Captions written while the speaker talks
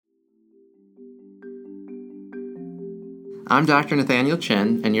I'm Dr. Nathaniel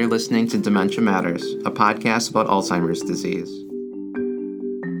Chin, and you're listening to Dementia Matters, a podcast about Alzheimer's disease.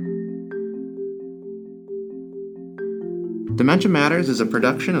 Dementia Matters is a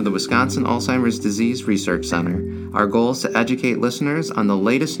production of the Wisconsin Alzheimer's Disease Research Center. Our goal is to educate listeners on the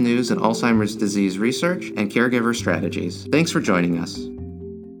latest news in Alzheimer's disease research and caregiver strategies. Thanks for joining us.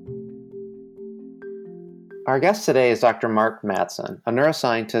 Our guest today is Dr. Mark Mattson, a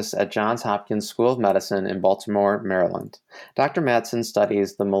neuroscientist at Johns Hopkins School of Medicine in Baltimore, Maryland. Dr. Mattson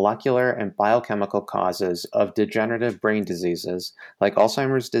studies the molecular and biochemical causes of degenerative brain diseases like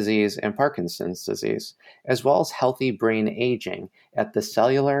Alzheimer's disease and Parkinson's disease, as well as healthy brain aging at the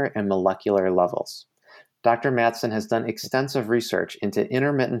cellular and molecular levels. Dr. Mattson has done extensive research into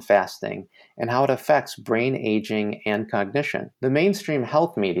intermittent fasting and how it affects brain aging and cognition. The mainstream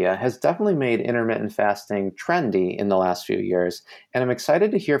health media has definitely made intermittent fasting trendy in the last few years, and I'm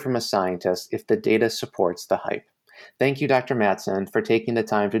excited to hear from a scientist if the data supports the hype. Thank you, Dr. Mattson, for taking the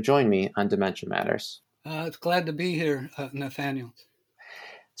time to join me on Dementia Matters. It's glad to be here, Nathaniel.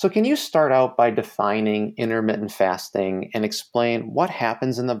 So can you start out by defining intermittent fasting and explain what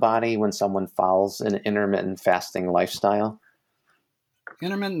happens in the body when someone follows an intermittent fasting lifestyle?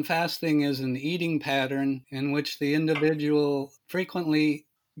 Intermittent fasting is an eating pattern in which the individual frequently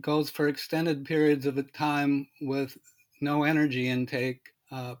goes for extended periods of time with no energy intake,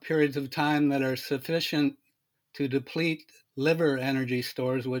 periods of time that are sufficient to deplete liver energy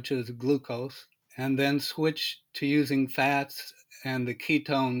stores, which is glucose, and then switch to using fats and the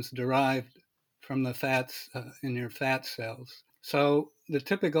ketones derived from the fats in your fat cells. So the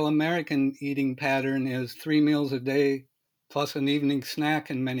typical American eating pattern is 3 meals a day plus an evening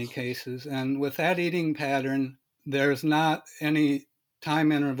snack in many cases. And with that eating pattern, there's not any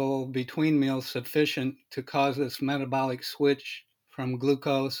time interval between meals sufficient to cause this metabolic switch from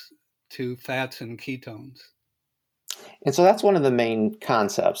glucose to fats and ketones. And so that's one of the main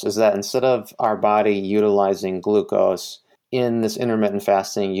concepts, is that instead of our body utilizing glucose in this intermittent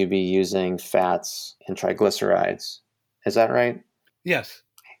fasting, you'd be using fats and triglycerides. Is that right? Yes.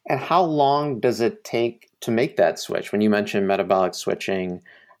 And how long does it take to make that switch? When you mentioned metabolic switching,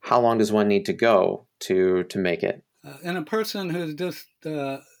 how long does one need to go to make it? In a person who's just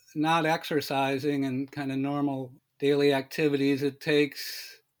not exercising and kind of normal daily activities, it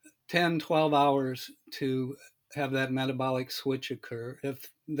takes 10, 12 hours to have that metabolic switch occur. If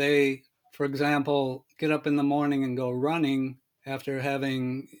they, for example, get up in the morning and go running after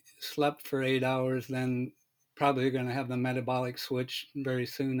having slept for 8 hours, then probably going to have the metabolic switch very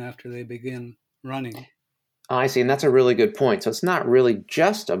soon after they begin running. I see, and that's a really good point. So it's not really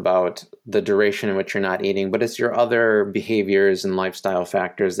just about the duration in which you're not eating, but it's your other behaviors and lifestyle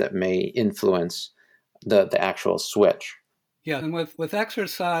factors that may influence the actual switch. Yeah, and with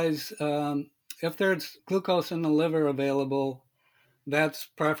exercise, if there's glucose in the liver available, that's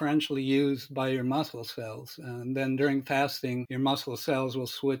preferentially used by your muscle cells. And then during fasting, your muscle cells will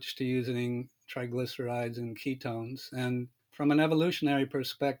switch to using triglycerides and ketones. And from an evolutionary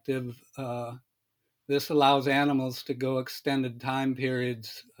perspective, this allows animals to go extended time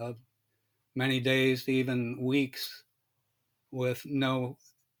periods of many days to even weeks with no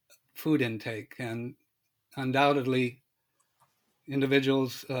food intake. And undoubtedly,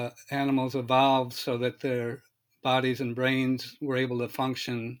 animals evolved so that their bodies and brains were able to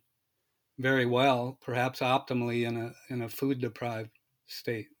function very well, perhaps optimally in a food-deprived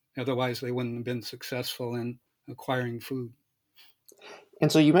state. Otherwise, they wouldn't have been successful in acquiring food.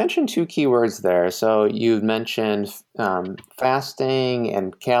 And so you mentioned two keywords there. So you've mentioned fasting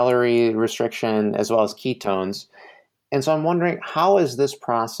and calorie restriction as well as ketones. And so I'm wondering, how is this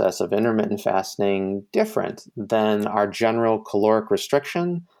process of intermittent fasting different than our general caloric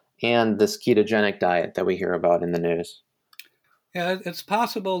restriction and this ketogenic diet that we hear about in the news? Yeah, it's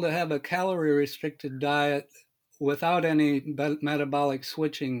possible to have a calorie-restricted diet without any metabolic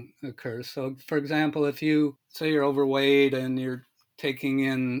switching occur. So, for example, if you say you're overweight and you're taking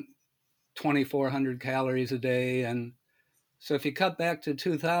in 2,400 calories a day, and so if you cut back to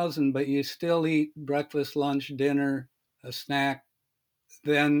 2,000, but you still eat breakfast, lunch, dinner, a snack,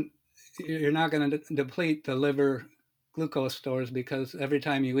 then you're not going to deplete the liver glucose stores, because every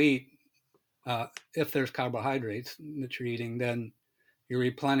time you eat, if there's carbohydrates that you're eating, then you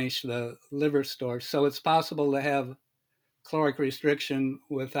replenish the liver stores. So it's possible to have caloric restriction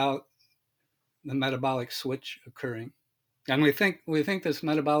without the metabolic switch occurring. And we think this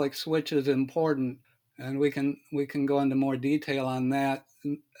metabolic switch is important, and we can go into more detail on that,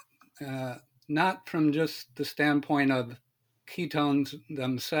 not from just the standpoint of ketones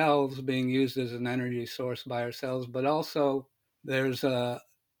themselves being used as an energy source by our cells, but also there's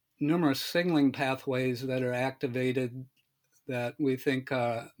numerous signaling pathways that are activated that we think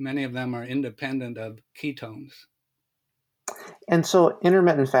many of them are independent of ketones. And so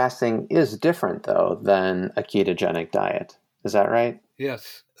intermittent fasting is different, though, than a ketogenic diet. Is that right?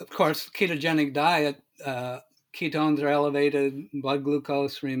 Yes. Of course, ketogenic diet, ketones are elevated, blood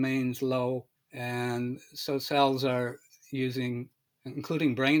glucose remains low, and so cells are using,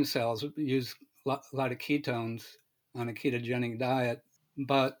 including brain cells, use a lot of ketones on a ketogenic diet.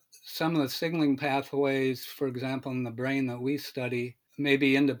 But some of the signaling pathways, for example, in the brain that we study, may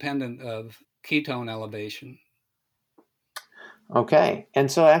be independent of ketone elevation. Okay.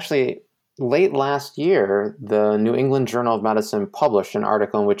 And so actually, late last year, the New England Journal of Medicine published an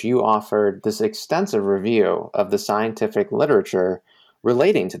article in which you offered this extensive review of the scientific literature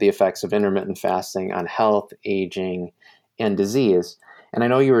relating to the effects of intermittent fasting on health, aging, and disease. And I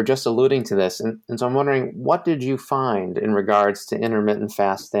know you were just alluding to this. And so I'm wondering, what did you find in regards to intermittent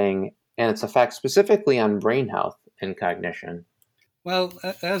fasting and its effects specifically on brain health and cognition? Well,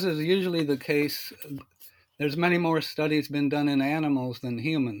 as is usually the case, there's many more studies been done in animals than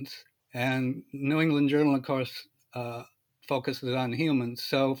humans. And New England Journal, of course, focuses on humans.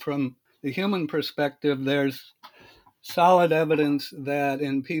 So from the human perspective, there's solid evidence that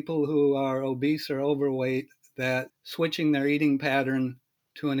in people who are obese or overweight, that switching their eating pattern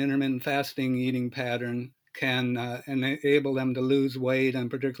to an intermittent fasting eating pattern can enable them to lose weight and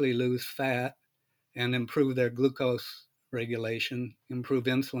particularly lose fat and improve their glucose regulation, improve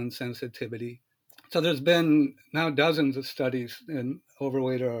insulin sensitivity. So there's been now dozens of studies in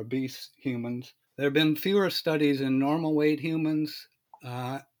overweight or obese humans. There have been fewer studies in normal weight humans,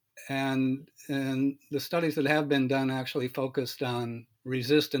 and the studies that have been done actually focused on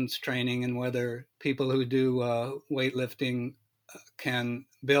resistance training and whether people who do weightlifting can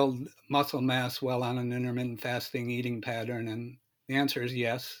build muscle mass well on an intermittent fasting eating pattern, and the answer is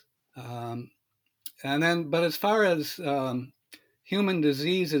yes. But as far as human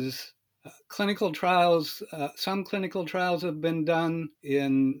diseases, clinical trials, some clinical trials have been done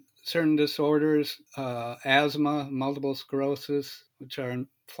in certain disorders, asthma, multiple sclerosis, which are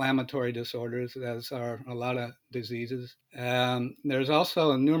inflammatory disorders, as are a lot of diseases. There's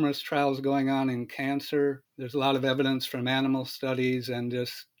also numerous trials going on in cancer. There's a lot of evidence from animal studies and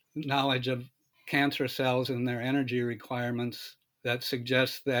just knowledge of cancer cells and their energy requirements that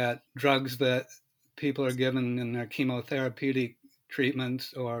suggest that drugs that people are given in their chemotherapeutic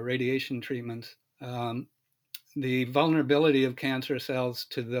treatments or radiation treatments, the vulnerability of cancer cells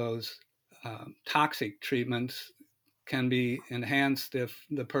to those toxic treatments can be enhanced if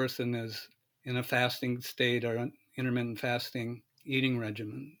the person is in a fasting state or an intermittent fasting eating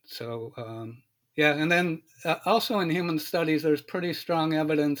regimen. So, and then also in human studies, there's pretty strong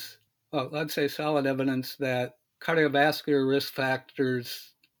evidence, well, I'd say solid evidence, that cardiovascular risk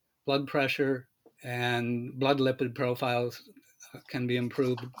factors, blood pressure, and blood lipid profiles can be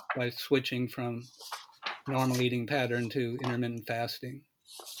improved by switching from normal eating pattern to intermittent fasting.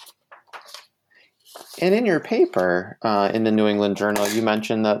 And in your paper in the New England Journal, you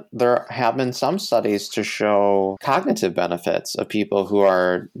mentioned that there have been some studies to show cognitive benefits of people who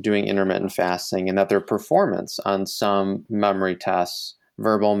are doing intermittent fasting and that their performance on some memory tests,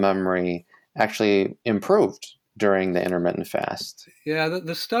 verbal memory, actually improved during the intermittent fast. Yeah,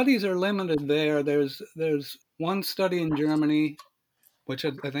 the studies are limited there. There's one study in Germany, which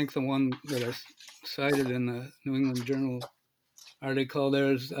I think the one that I cited in the New England Journal article.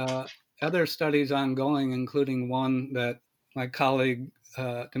 There's other studies ongoing, including one that my colleague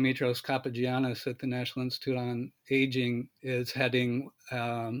Dimitros Kapagiannis at the National Institute on Aging is heading,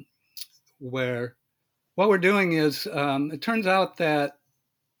 where what we're doing is, it turns out that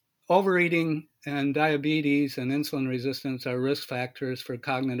overeating and diabetes and insulin resistance are risk factors for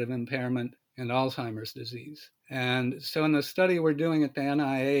cognitive impairment and Alzheimer's disease. And so in the study we're doing at the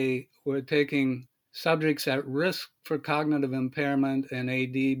NIA, we're taking subjects at risk for cognitive impairment and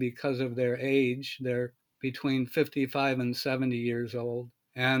AD because of their age. They're between 55 and 70 years old,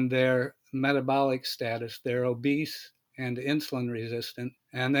 and their metabolic status. They're obese and insulin resistant.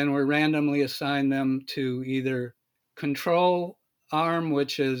 And then we randomly assign them to either control arm,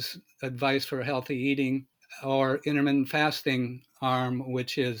 which is advice for healthy eating, or intermittent fasting arm,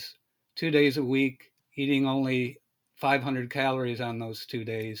 which is 2 days a week, eating only 500 calories on those 2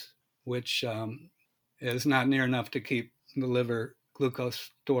 days, which is not near enough to keep the liver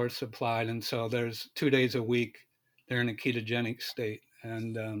glucose stores supplied. And so there's 2 days a week, they're in a ketogenic state.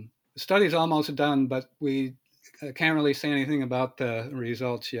 And the study's almost done, but we can't really say anything about the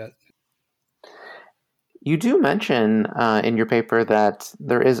results yet. You do mention in your paper that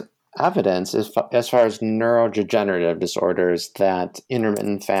there is evidence as far as neurodegenerative disorders that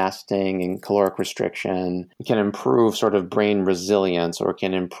intermittent fasting and caloric restriction can improve sort of brain resilience or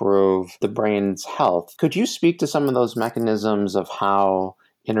can improve the brain's health. Could you speak to some of those mechanisms of how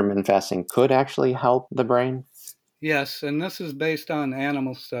intermittent fasting could actually help the brain? Yes, and this is based on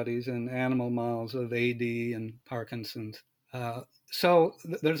animal studies and animal models of AD and Parkinson's.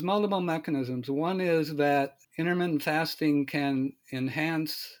 There's multiple mechanisms. One is that intermittent fasting can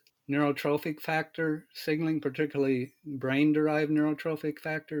enhance neurotrophic factor signaling, particularly brain-derived neurotrophic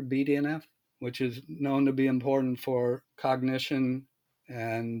factor, BDNF, which is known to be important for cognition.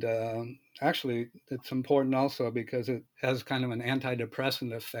 And actually, it's important also because it has kind of an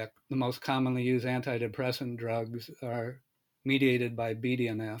antidepressant effect. The most commonly used antidepressant drugs are mediated by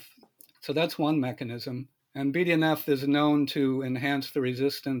BDNF. So that's one mechanism. And BDNF is known to enhance the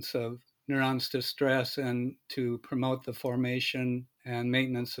resistance of neurons to stress and to promote the formation and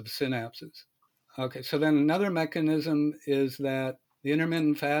maintenance of synapses. Okay, so then another mechanism is that the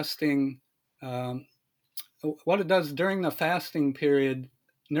intermittent fasting, what it does during the fasting period,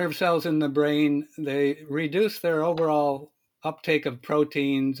 nerve cells in the brain, they reduce their overall uptake of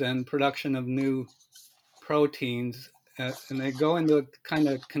proteins and production of new proteins, and they go into a kind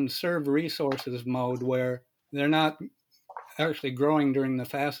of conserve resources mode where they're not actually growing during the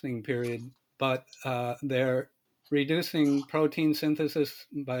fasting period, but they're reducing protein synthesis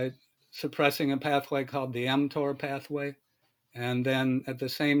by suppressing a pathway called the mTOR pathway. And then at the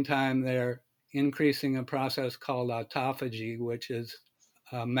same time, they're increasing a process called autophagy, which is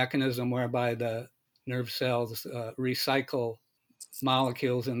a mechanism whereby the nerve cells recycle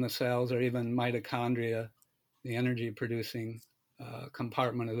molecules in the cells or even mitochondria, the energy producing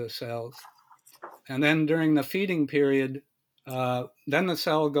compartment of the cells. And then during the feeding period, then the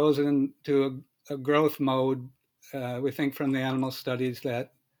cell goes into a growth mode. We think from the animal studies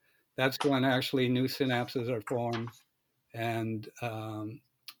that that's when actually new synapses are formed and the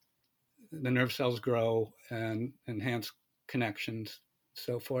nerve cells grow and enhance connections,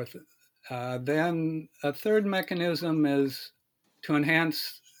 so forth. Then a third mechanism is to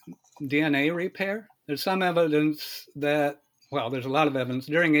enhance DNA repair. There's some evidence that, well, there's a lot of evidence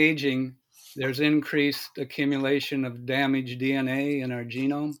during aging, there's increased accumulation of damaged DNA in our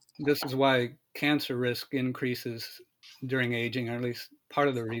genome. This is why cancer risk increases during aging, or at least part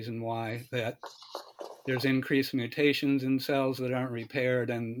of the reason why, that there's increased mutations in cells that aren't repaired,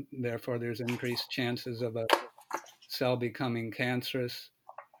 and therefore there's increased chances of a cell becoming cancerous.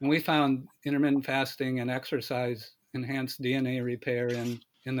 And we found intermittent fasting and exercise enhanced DNA repair in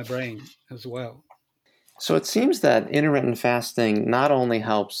the brain as well. So it seems that intermittent fasting not only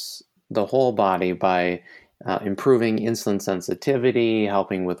helps the whole body by improving insulin sensitivity,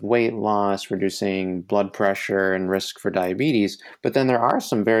 helping with weight loss, reducing blood pressure and risk for diabetes, but then there are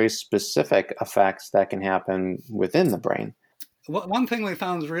some very specific effects that can happen within the brain. One thing we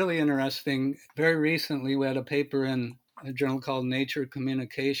found is really interesting. Very recently, we had a paper in a journal called Nature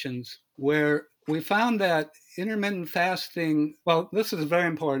Communications where we found that intermittent fasting, well, this is very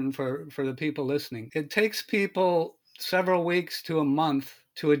important for the people listening. It takes people several weeks to a month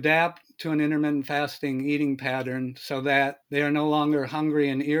to adapt to an intermittent fasting eating pattern so that they are no longer hungry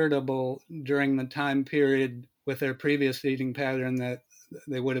and irritable during the time period with their previous eating pattern that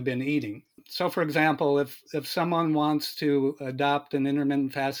they would have been eating. So, for example, if someone wants to adopt an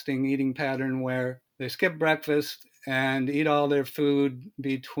intermittent fasting eating pattern where they skip breakfast and eat all their food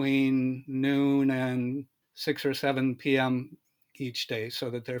between noon and 6 or 7 p.m. each day so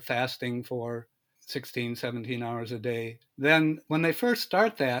that they're fasting for 16, 17 hours a day, then when they first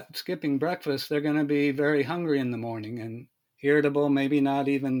start that, skipping breakfast, they're going to be very hungry in the morning and irritable, maybe not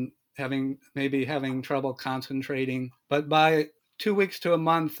even having trouble concentrating. But by 2 weeks to a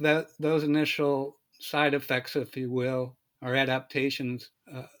month, that those initial side effects, if you will, or adaptations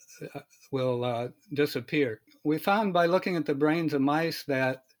will disappear. We found by looking at the brains of mice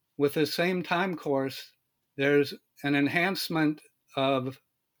that with the same time course, there's an enhancement of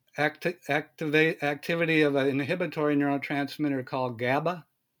activity of an inhibitory neurotransmitter called GABA,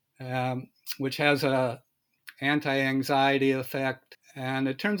 which has a anti-anxiety effect. And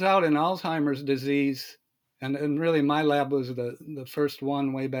it turns out in Alzheimer's disease, and really my lab was the first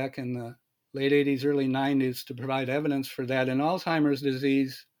one way back in the late 80s, early 90s to provide evidence for that. In Alzheimer's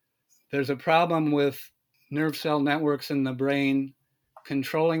disease, there's a problem with nerve cell networks in the brain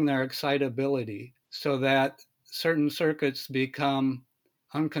controlling their excitability so that certain circuits become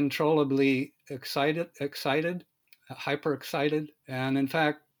uncontrollably excited, hyperexcited. And in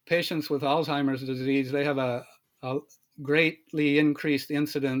fact, patients with Alzheimer's disease, they have a greatly increased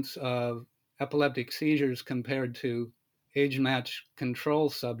incidence of epileptic seizures compared to age-matched control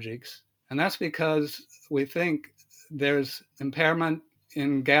subjects. And that's because we think there's impairment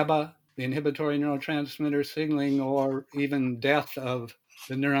in GABA, the inhibitory neurotransmitter signaling, or even death of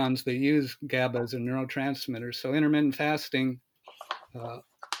the neurons that use GABA as a neurotransmitter. So intermittent fasting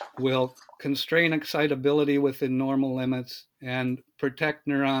will constrain excitability within normal limits and protect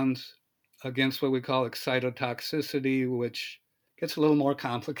neurons against what we call excitotoxicity, which gets a little more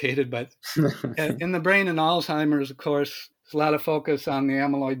complicated. But in the brain in Alzheimer's, of course, there's a lot of focus on the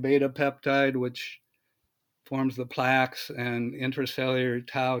amyloid beta peptide, which forms the plaques and intracellular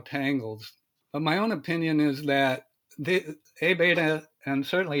tau tangles. But my own opinion is that the A beta and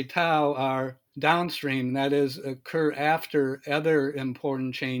certainly tau are downstream, that is, occur after other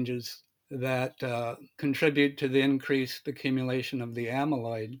important changes that contribute to the increased accumulation of the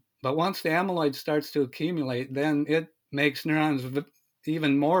amyloid. But once the amyloid starts to accumulate, then it makes neurons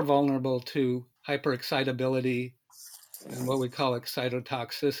even more vulnerable to hyperexcitability and what we call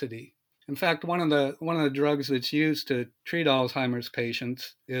excitotoxicity. In fact, one of the drugs that's used to treat Alzheimer's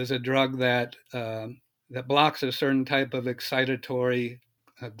patients is a drug that blocks a certain type of excitatory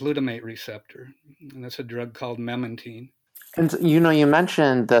glutamate receptor, and that's a drug called memantine. And you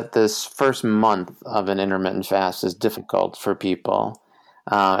mentioned that this first month of an intermittent fast is difficult for people.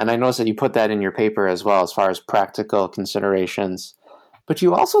 And I noticed that you put that in your paper as well, as far as practical considerations. But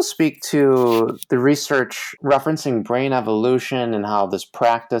you also speak to the research referencing brain evolution and how this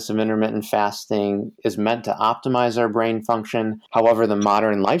practice of intermittent fasting is meant to optimize our brain function. However, the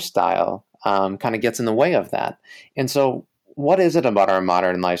modern lifestyle kind of gets in the way of that. And so what is it about our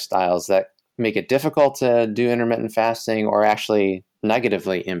modern lifestyles that make it difficult to do intermittent fasting or actually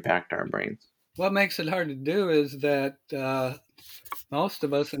negatively impact our brains? What makes it hard to do is that most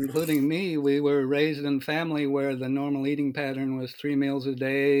of us, including me, we were raised in a family where the normal eating pattern was 3 meals a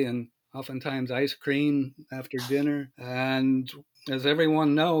day and oftentimes ice cream after dinner. And as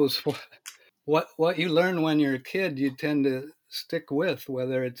everyone knows, what you learn when you're a kid, you tend to stick with,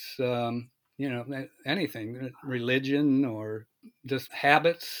 whether it's anything, religion or just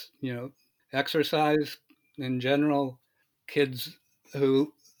habits, exercise in general. Kids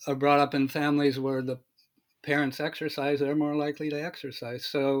who are brought up in families where the parents exercise, they're more likely to exercise.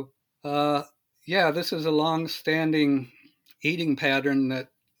 So, this is a long-standing eating pattern that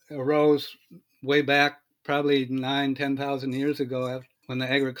arose way back, probably 10,000 years ago, when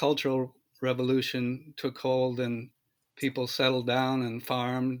the agricultural revolution took hold and people settled down and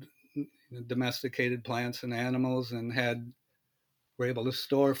farmed domesticated plants and animals and were able to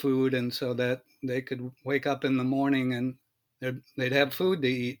store food, and so that they could wake up in the morning and they'd have food to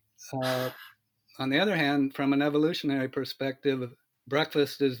eat. On the other hand, from an evolutionary perspective,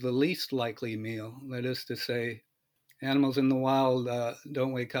 breakfast is the least likely meal. That is to say, animals in the wild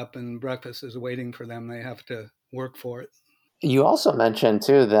don't wake up and breakfast is waiting for them. They have to work for it. You also mentioned,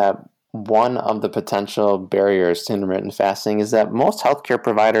 too, that one of the potential barriers to intermittent fasting is that most healthcare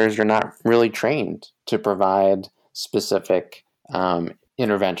providers are not really trained to provide specific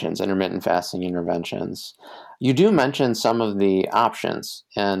intermittent fasting interventions. You do mention some of the options,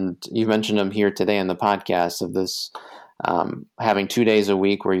 and you mentioned them here today in the podcast of this having 2 days a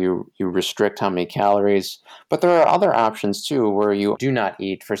week where you restrict how many calories. But there are other options, too, where you do not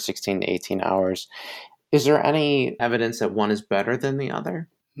eat for 16 to 18 hours. Is there any evidence that one is better than the other?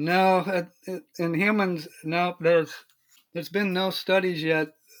 No, in humans, no. There's been no studies yet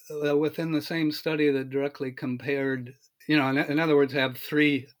within the same study that directly compared. In other words, have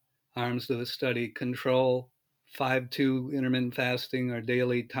 3 arms to the study: control, 5-2 intermittent fasting, or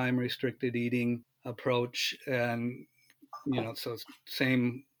daily time-restricted eating approach, and so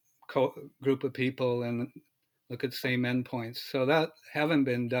same group of people and look at same endpoints. So that haven't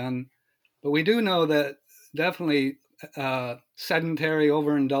been done, but we do know that definitely sedentary,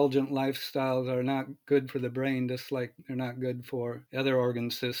 overindulgent lifestyles are not good for the brain, just like they're not good for other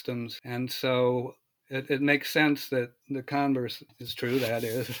organ systems. And so it makes sense that the converse is true, that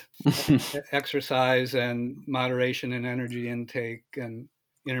is, exercise and moderation in energy intake and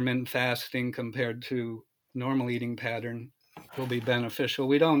intermittent fasting compared to normal eating pattern will be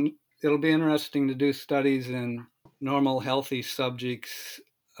beneficial. It'll be interesting to do studies in normal, healthy subjects,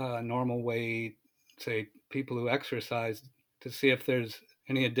 normal weight, say people who exercise, to see if there's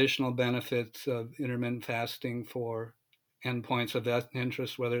any additional benefits of intermittent fasting for endpoints of that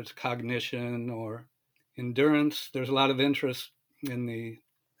interest, whether it's cognition or endurance. There's a lot of interest in the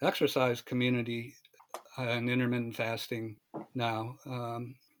exercise community in intermittent fasting now,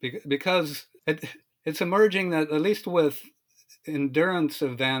 because it's emerging that, at least with endurance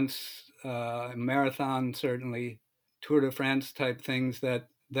events, marathon certainly, Tour de France type things, that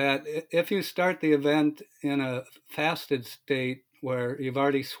that if you start the event in a fasted state where you've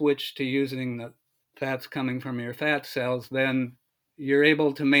already switched to using the fats coming from your fat cells, then you're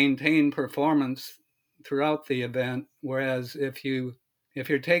able to maintain performance throughout the event. Whereas if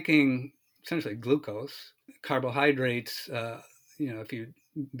you're taking essentially glucose, carbohydrates, if you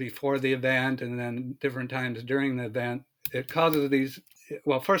before the event and then different times during the event, it causes these.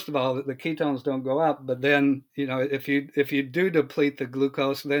 Well, first of all, the ketones don't go up, but then if you do deplete the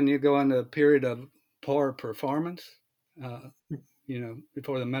glucose, then you go into a period of poor performance.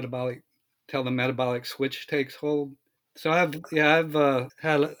 Before the metabolic switch takes hold. So I've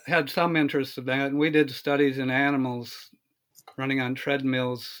had some interest in that, and we did studies in animals running on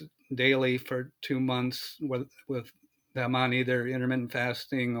treadmills daily for 2 months with them on either intermittent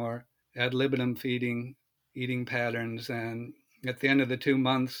fasting or ad libitum feeding eating patterns. And at the end of the 2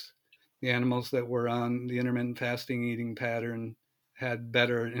 months, the animals that were on the intermittent fasting eating pattern had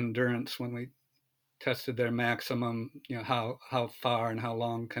better endurance when we tested their maximum, how far and how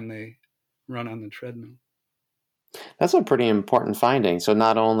long can they run on the treadmill. That's a pretty important finding. So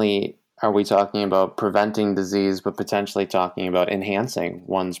not only are we talking about preventing disease, but potentially talking about enhancing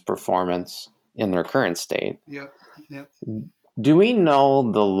one's performance in their current state. Yep. Do we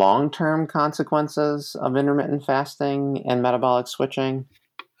know the long-term consequences of intermittent fasting and metabolic switching?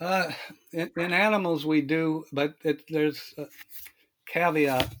 In animals, we do, but there's a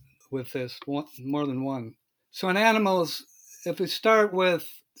caveat with this, more than one. So in animals, if we start with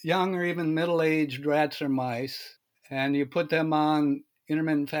young or even middle-aged rats or mice, and you put them on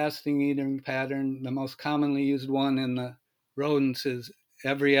intermittent fasting eating pattern, the most commonly used one in the rodents is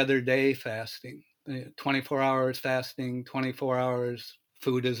every other day fasting. 24 hours fasting, 24 hours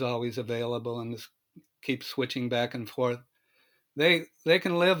food is always available, and this keeps switching back and forth. They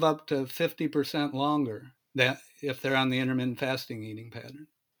can live up to 50% longer than if they're on the intermittent fasting eating pattern.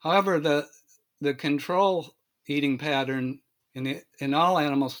 However, the control eating pattern in all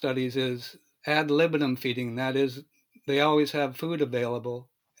animal studies is ad libitum feeding. That is, they always have food available,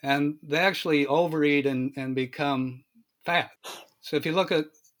 and they actually overeat and become fat. So if you look at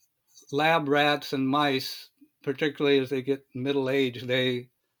lab rats and mice, particularly as they get middle aged, they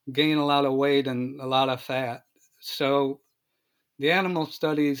gain a lot of weight and a lot of fat. So the animal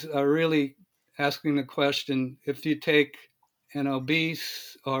studies are really asking the question, if you take an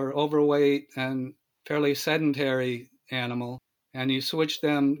obese or overweight and fairly sedentary animal and you switch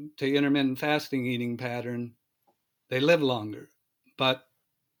them to intermittent fasting eating pattern, they live longer. But,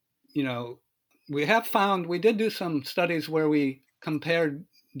 we did do some studies where we compared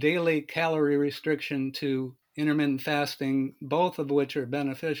daily calorie restriction to intermittent fasting, both of which are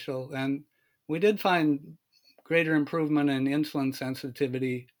beneficial. And we did find greater improvement in insulin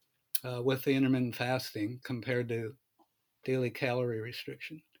sensitivity with the intermittent fasting compared to daily calorie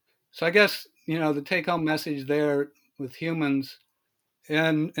restriction. So I guess, the take home message there with humans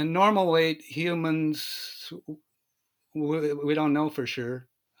and normal weight humans, we don't know for sure,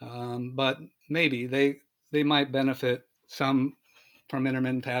 but maybe they might benefit some from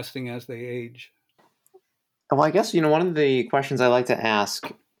intermittent fasting as they age. Well, I guess, one of the questions I like to ask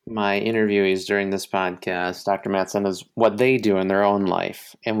my interviewees during this podcast, Dr. Mattson, is what they do in their own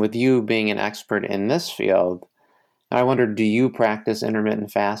life. And with you being an expert in this field, I wonder, do you practice intermittent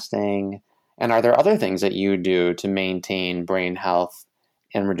fasting? And are there other things that you do to maintain brain health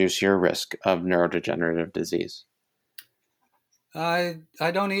and reduce your risk of neurodegenerative disease? I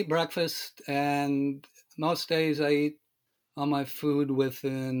don't eat breakfast, and most days I eat all my food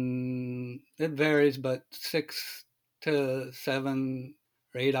within, it varies, but 6 to 7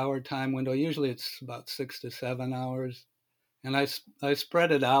 or 8 hour time window. Usually it's about 6 to 7 hours. And I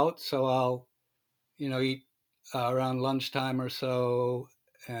spread it out. So I'll, eat around lunchtime or so,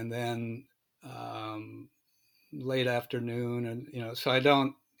 and then late afternoon. And, so I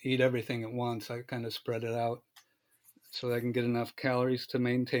don't eat everything at once. I kind of spread it out so I can get enough calories to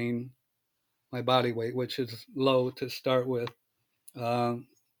maintain my body weight, which is low to start with. Um,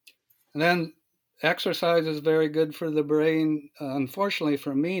 And then exercise is very good for the brain. Unfortunately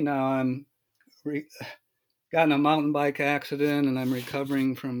for me now, I'm got in a mountain bike accident and I'm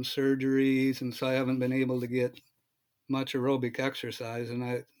recovering from surgeries, and so I haven't been able to get much aerobic exercise.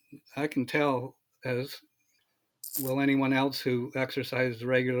 And I can tell, as will anyone else who exercises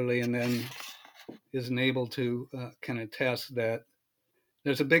regularly and then isn't able to, can attest that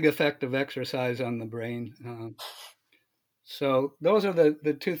there's a big effect of exercise on the brain. So those are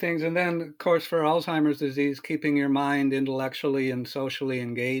the two things. And then, of course, for Alzheimer's disease, keeping your mind intellectually and socially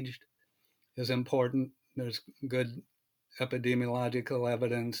engaged is important. There's good epidemiological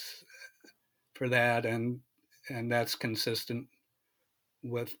evidence for that, and that's consistent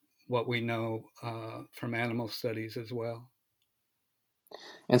with what we know from animal studies as well.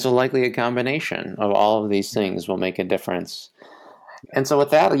 And so likely a combination of all of these things will make a difference. And so with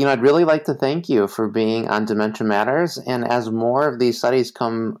that, I'd really like to thank you for being on Dementia Matters. And as more of these studies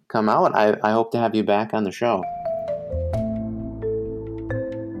come out, I hope to have you back on the show.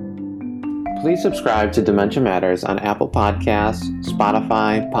 Please subscribe to Dementia Matters on Apple Podcasts,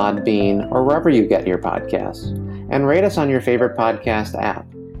 Spotify, Podbean, or wherever you get your podcasts. And rate us on your favorite podcast app.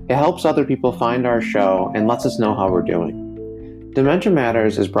 It helps other people find our show and lets us know how we're doing. Dementia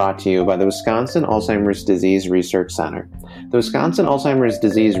Matters is brought to you by the Wisconsin Alzheimer's Disease Research Center. The Wisconsin Alzheimer's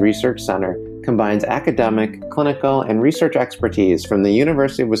Disease Research Center combines academic, clinical, and research expertise from the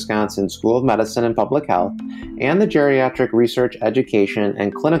University of Wisconsin School of Medicine and Public Health and the Geriatric Research Education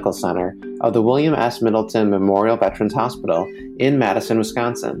and Clinical Center of the William S. Middleton Memorial Veterans Hospital in Madison,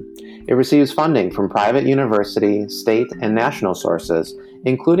 Wisconsin. It receives funding from private university, state, and national sources,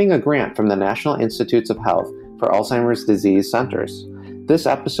 including a grant from the National Institutes of Health for Alzheimer's Disease Centers. This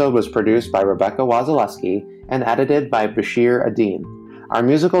episode was produced by Rebecca Wazaleski and edited by Bashir Adine. Our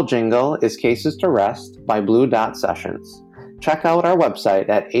musical jingle is Cases to Rest by Blue Dot Sessions. Check out our website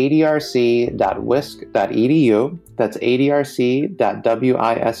at adrc.wisc.edu. That's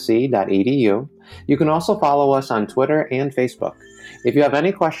adrc.wisc.edu. You can also follow us on Twitter and Facebook. If you have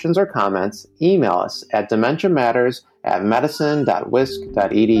any questions or comments, email us at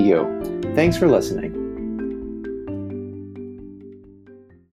dementiamatters@medicine.wisc.edu. Thanks for listening.